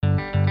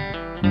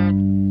Hi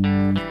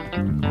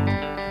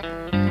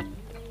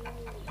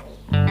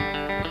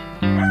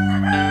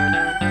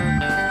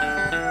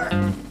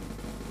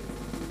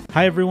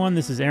everyone,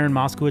 this is Aaron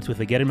Moskowitz with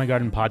the Get in My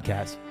Garden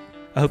podcast.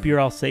 I hope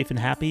you're all safe and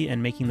happy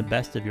and making the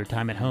best of your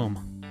time at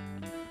home.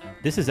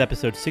 This is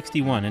episode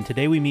 61, and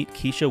today we meet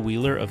Keisha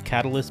Wheeler of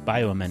Catalyst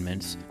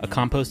Bioamendments, a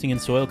composting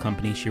and soil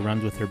company she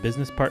runs with her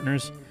business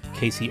partners,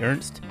 Casey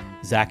Ernst,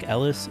 Zach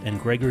Ellis, and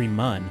Gregory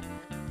Munn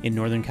in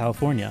Northern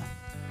California.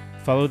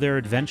 Follow their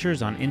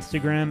adventures on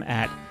Instagram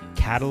at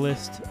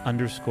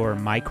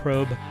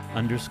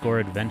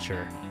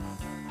catalyst_microbe_adventure.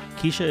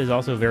 Keisha is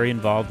also very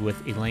involved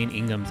with Elaine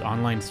Ingham's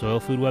online soil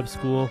food web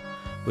school,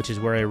 which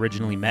is where I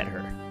originally met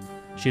her.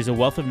 She has a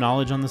wealth of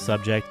knowledge on the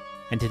subject,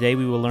 and today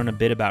we will learn a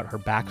bit about her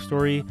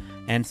backstory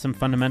and some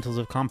fundamentals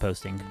of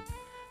composting.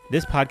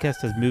 This podcast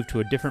has moved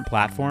to a different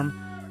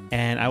platform,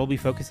 and I will be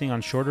focusing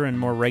on shorter and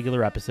more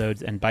regular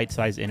episodes and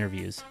bite-sized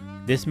interviews.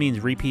 This means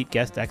repeat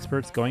guest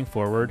experts going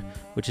forward,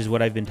 which is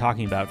what I've been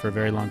talking about for a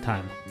very long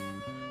time.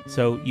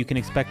 So you can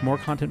expect more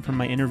content from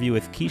my interview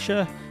with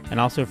Keisha and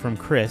also from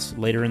Chris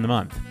later in the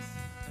month.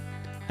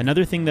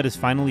 Another thing that is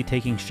finally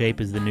taking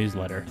shape is the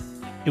newsletter.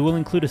 It will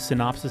include a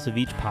synopsis of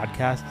each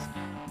podcast,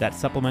 that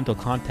supplemental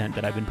content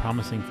that I've been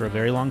promising for a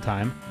very long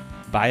time,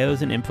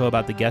 bios and info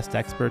about the guest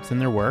experts and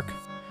their work,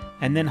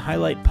 and then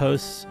highlight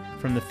posts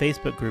from the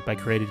Facebook group I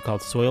created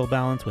called Soil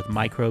Balance with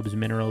microbes,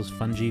 minerals,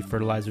 fungi,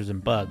 fertilizers,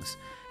 and bugs,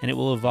 and it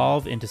will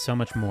evolve into so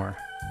much more.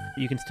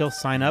 You can still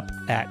sign up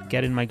at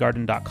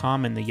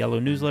getinmygarden.com in the yellow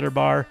newsletter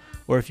bar,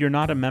 or if you're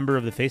not a member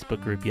of the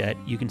Facebook group yet,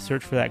 you can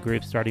search for that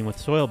group starting with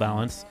Soil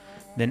Balance,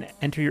 then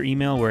enter your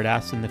email where it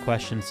asks in the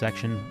questions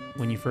section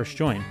when you first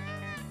join.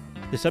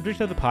 The subject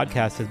of the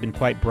podcast has been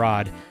quite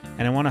broad,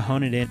 and I want to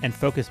hone it in and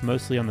focus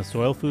mostly on the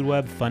soil food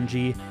web,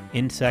 fungi,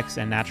 insects,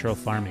 and natural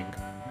farming.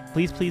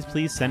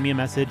 Please send me a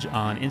message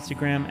on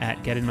Instagram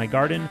at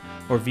getinmygarden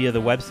or via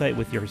the website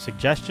with your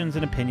suggestions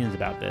and opinions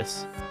about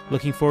this.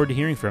 Looking forward to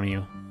hearing from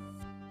you.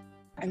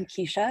 I'm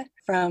Keisha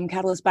from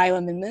Catalyst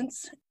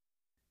Bioamendments.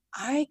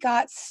 I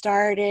got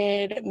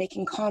started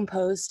making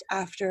compost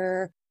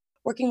after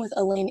working with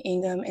Elaine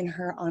Ingham in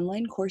her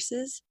online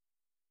courses.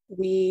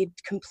 We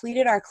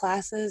completed our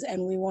classes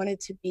and we wanted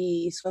to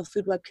be soil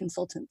food web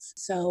consultants.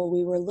 So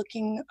we were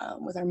looking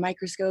with our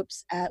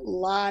microscopes at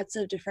lots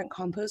of different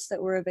composts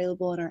that were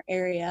available in our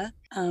area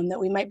that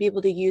we might be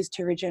able to use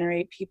to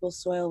regenerate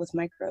people's soil with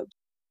microbes.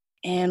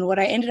 And what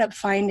I ended up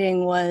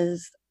finding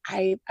was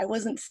I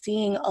wasn't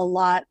seeing a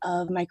lot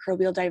of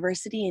microbial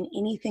diversity in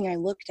anything I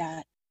looked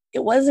at.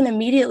 It wasn't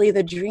immediately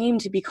the dream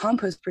to be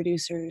compost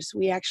producers.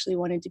 We actually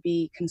wanted to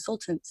be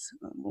consultants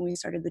when we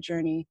started the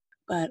journey,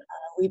 but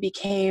we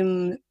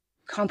became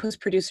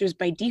compost producers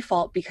by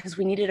default because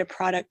we needed a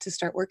product to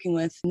start working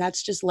with. And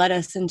that's just led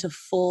us into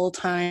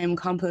full-time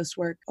compost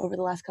work over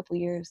the last couple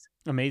of years.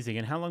 Amazing.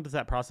 And how long does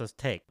that process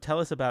take? Tell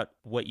us about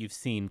what you've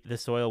seen. The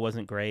soil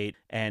wasn't great.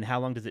 And how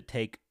long does it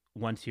take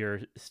once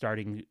you're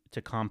starting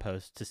to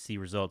compost to see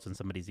results in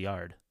somebody's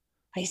yard?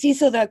 I see.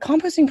 So the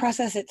composting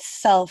process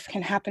itself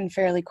can happen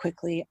fairly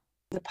quickly.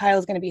 The pile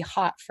is going to be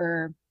hot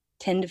for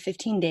 10 to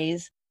 15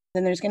 days.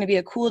 Then there's going to be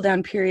a cool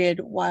down period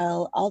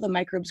while all the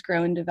microbes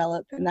grow and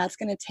develop. And that's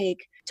going to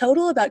take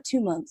total about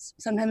 2 months,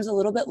 sometimes a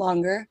little bit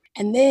longer.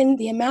 And then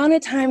the amount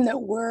of time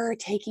that we're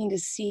taking to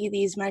see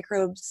these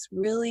microbes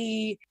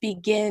really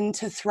begin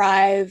to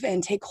thrive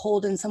and take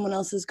hold in someone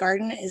else's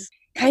garden is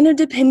kind of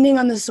depending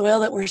on the soil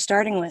that we're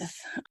starting with.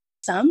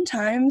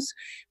 Sometimes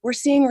we're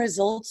seeing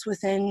results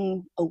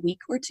within a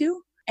week or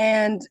two.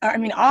 And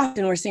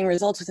often we're seeing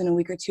results within a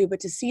week or two, but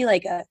to see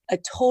like a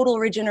total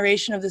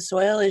regeneration of the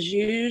soil is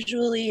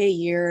usually a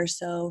year or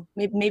so,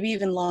 maybe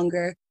even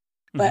longer.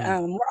 But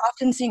we're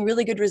often seeing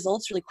really good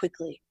results really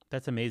quickly.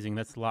 That's amazing.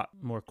 That's a lot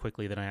more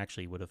quickly than I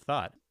actually would have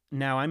thought.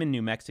 Now, I'm in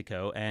New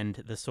Mexico, and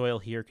the soil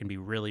here can be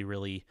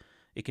really,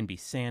 it can be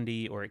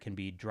sandy or it can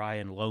be dry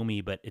and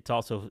loamy, but it's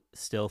also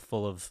still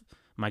full of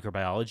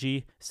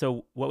microbiology.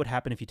 So what would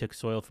happen if you took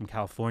soil from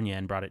California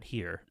and brought it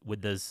here?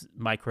 Would those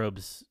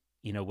microbes,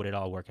 would it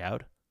all work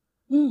out?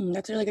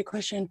 That's a really good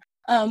question.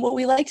 What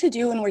we like to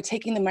do when we're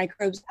taking the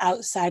microbes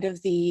outside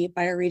of the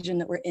bioregion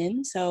that we're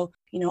in, so,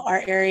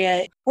 our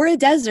area, we're a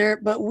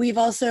desert, but we've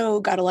also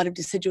got a lot of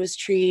deciduous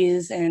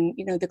trees and,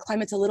 the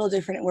climate's a little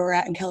different where we're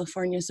at in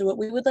California. So what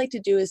we would like to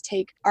do is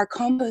take our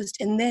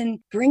compost and then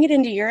bring it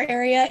into your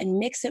area and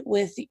mix it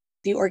with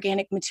the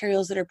organic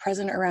materials that are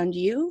present around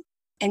you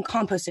and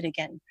compost it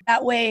again.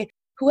 That way,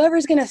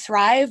 whoever's going to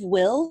thrive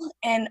will,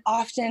 and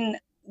often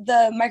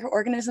the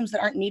microorganisms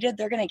that aren't needed,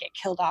 they're going to get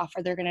killed off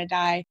or they're going to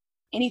die.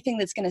 Anything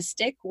that's going to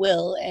stick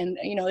will, and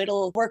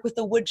it'll work with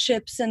the wood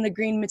chips and the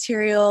green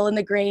material and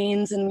the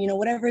grains and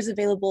whatever is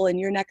available in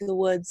your neck of the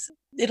woods.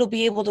 It'll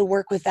be able to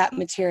work with that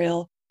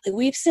material. Like,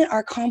 we've sent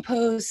our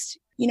compost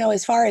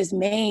as far as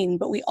Maine,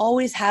 but we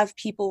always have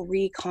people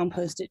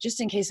recompost it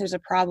just in case there's a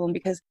problem,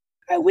 because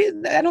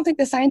I don't think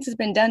the science has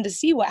been done to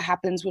see what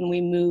happens when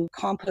we move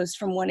compost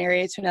from one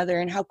area to another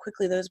and how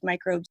quickly those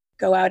microbes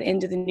go out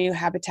into the new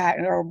habitat,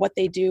 or what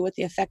they do, what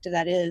the effect of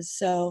that is.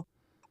 So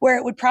where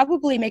it would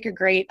probably make a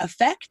great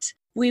effect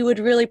we would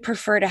really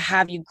prefer to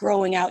have you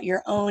growing out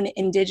your own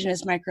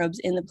indigenous microbes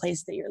in the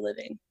place that you're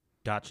living.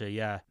 Gotcha.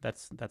 Yeah,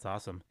 that's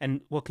awesome.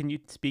 And well, can you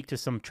speak to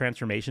some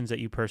transformations that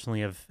you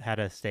personally have had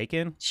a stake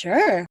in?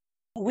 Sure.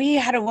 We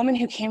had a woman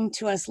who came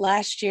to us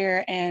last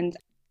year, and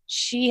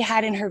she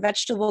had in her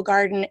vegetable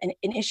garden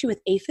an issue with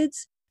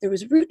aphids. There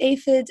was root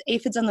aphids,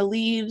 aphids on the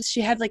leaves.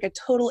 She had like a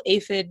total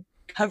aphid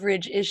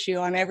coverage issue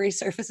on every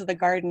surface of the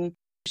garden.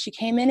 She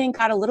came in and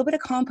got a little bit of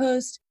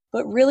compost,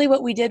 but really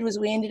what we did was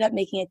we ended up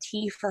making a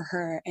tea for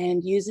her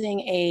and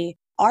using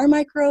our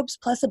microbes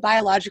plus a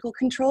biological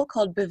control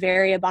called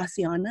Bavaria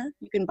bassiana.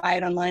 You can buy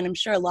it online. I'm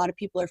sure a lot of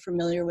people are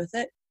familiar with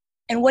it.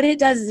 And what it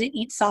does is it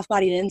eats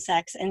soft-bodied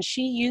insects. And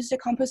she used a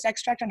compost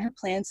extract on her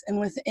plants, and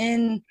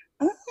within,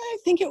 I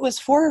think it was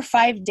 4 or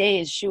 5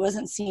 days, she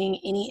wasn't seeing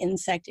any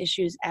insect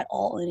issues at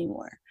all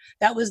anymore.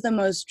 That was the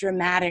most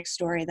dramatic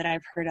story that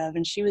I've heard of,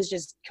 and she was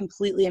just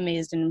completely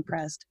amazed and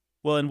impressed.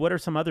 Well, and what are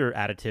some other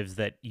additives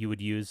that you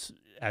would use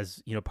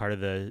as, part of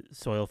the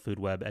soil food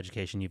web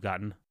education you've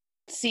gotten?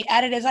 See,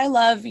 additives I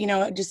love,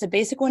 just a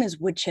basic one is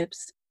wood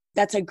chips.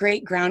 That's a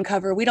great ground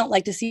cover. We don't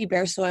like to see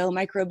bare soil.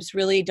 Microbes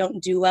really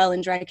don't do well in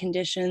dry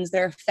conditions.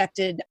 They're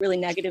affected really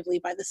negatively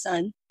by the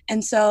sun.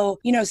 And so,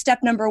 step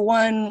number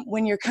one,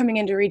 when you're coming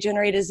in to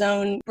regenerate a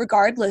zone,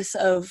 regardless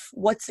of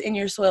what's in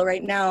your soil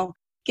right now,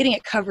 getting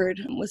it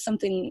covered with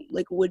something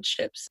like wood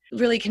chips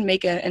really can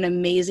make an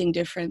amazing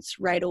difference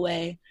right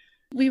away.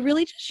 We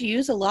really just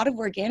use a lot of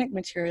organic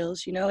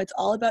materials. It's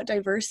all about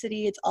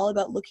diversity. It's all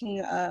about looking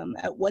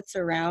at what's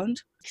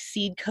around.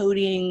 Seed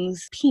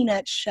coatings,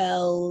 peanut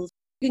shells.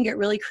 You can get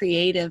really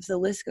creative. The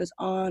list goes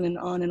on and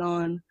on and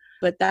on.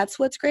 But that's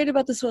what's great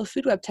about the soil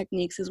food web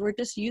techniques is we're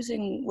just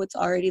using what's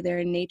already there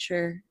in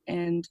nature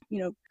and,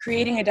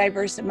 creating a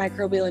diverse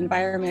microbial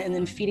environment and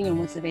then feeding them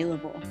what's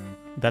available.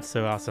 That's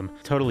so awesome.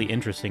 Totally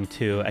interesting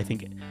too. I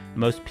think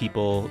most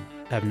people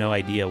have no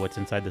idea what's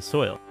inside the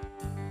soil.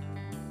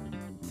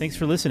 Thanks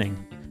for listening.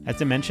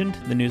 As I mentioned,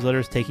 the newsletter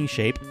is taking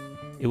shape.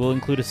 It will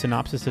include a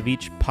synopsis of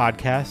each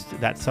podcast,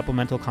 that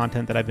supplemental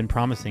content that I've been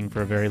promising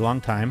for a very long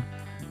time,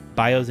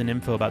 bios and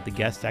info about the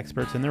guest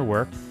experts and their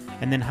work,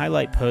 and then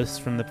highlight posts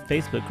from the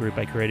Facebook group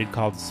I created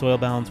called Soil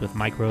Balance with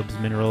Microbes,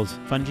 Minerals,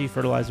 Fungi,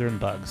 Fertilizer, and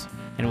Bugs,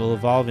 and it will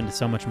evolve into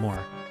so much more.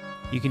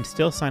 You can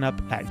still sign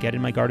up at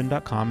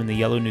getinmygarden.com in the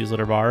yellow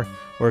newsletter bar,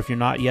 or if you're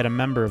not yet a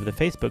member of the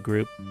Facebook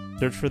group,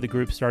 search for the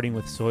group starting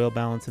with Soil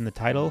Balance in the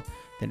title,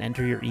 then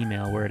enter your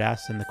email where it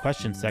asks in the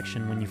questions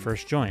section when you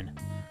first join.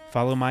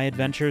 Follow my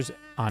adventures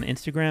on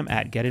Instagram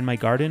at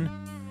getinmygarden.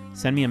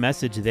 Send me a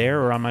message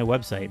there or on my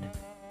website.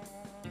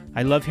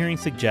 I love hearing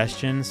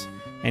suggestions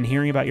and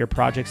hearing about your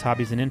projects,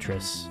 hobbies, and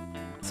interests.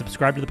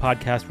 Subscribe to the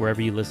podcast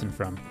wherever you listen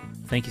from.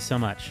 Thank you so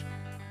much.